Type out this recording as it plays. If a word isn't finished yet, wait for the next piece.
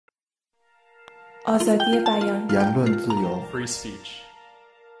آزادی بیان言论自由 free speech.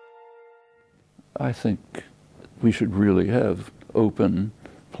 I think we should really have open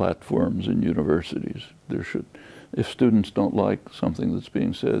platforms in universities. There should, if students don't like something that's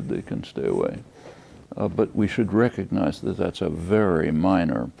being said, they can stay away. But we should recognize that that's a very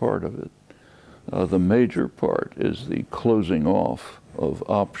minor part of it. The major part is the closing off of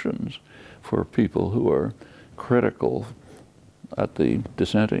options for people who are critical at the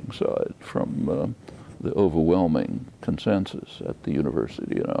dissenting side from the overwhelming consensus at the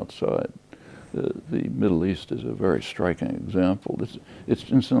university and outside. The Middle East is a very striking example. It's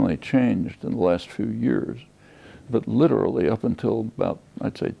incidentally changed in the last few years, but literally up until about,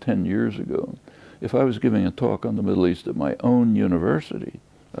 I'd say, 10 years ago, if I was giving a talk on the Middle East at my own university,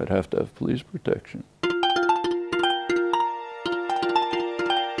 I'd have to have police protection.